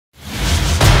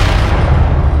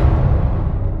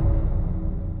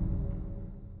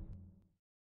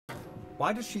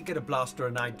Why does she get a blaster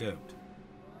and I don't?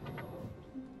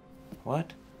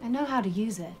 What? I know how to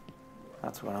use it.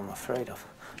 That's what I'm afraid of.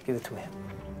 Give it to me.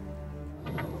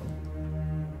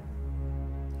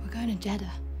 We're going to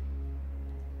Jeddah.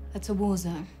 That's a war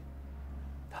zone.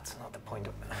 That's not the point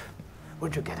of...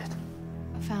 Where'd you get it?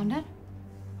 I found it.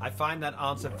 I find that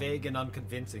answer vague and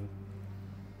unconvincing.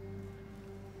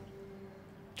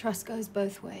 Trust goes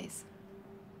both ways.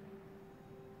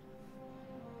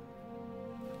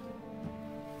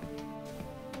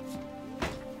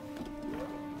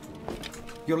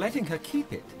 You're letting her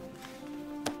keep it.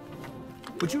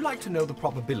 Would you like to know the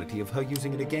probability of her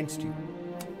using it against you?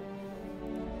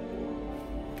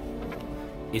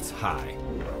 It's high.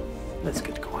 Let's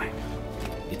get going.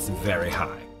 It's very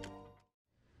high.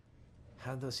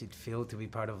 How does it feel to be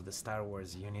part of the Star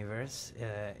Wars universe?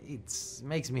 It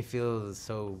makes me feel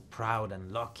so proud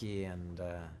and lucky, and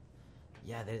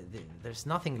yeah, there's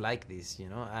nothing like this, you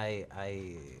know.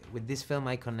 With this film,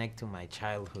 I connect to my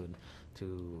childhood,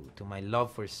 to my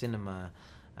love for cinema,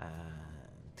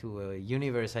 to a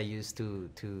universe I used to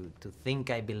think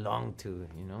I belonged to,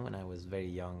 you know, when I was very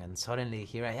young, and suddenly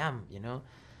here I am, you know,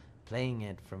 playing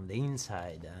it from the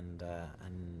inside, and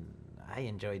I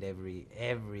enjoyed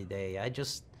every day. I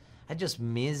just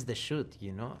miss the shoot,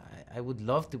 you know. I would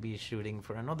love to be shooting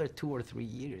for another 2 or 3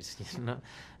 years, you know,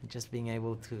 just being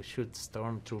able to shoot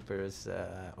stormtroopers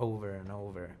over and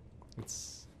over.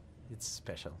 It's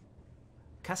special.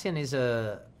 Cassian is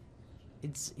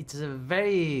it's a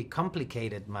very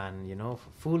complicated man, you know,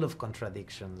 full of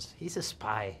contradictions. He's a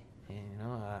spy, you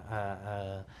know,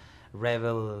 a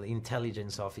rebel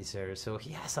intelligence officer, so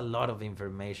he has a lot of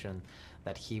information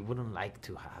that he wouldn't like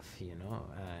to have, you know.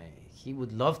 He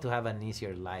would love to have an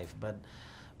easier life,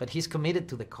 but he's committed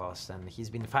to the cause, and he's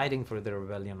been fighting for the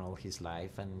rebellion all his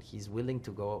life, and he's willing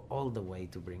to go all the way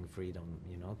to bring freedom,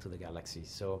 you know, to the galaxy.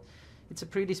 So it's a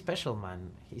pretty special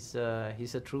man. He's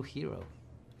a true hero.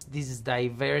 This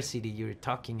diversity you're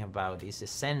talking about is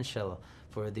essential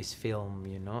for this film,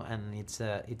 you know, and it's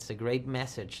a great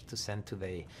message to send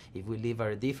today. If we leave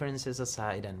our differences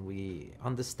aside and we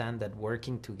understand that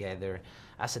working together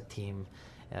as a team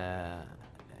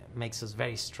makes us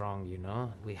very strong, you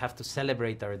know. We have to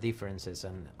celebrate our differences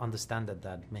and understand that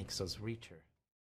that makes us richer.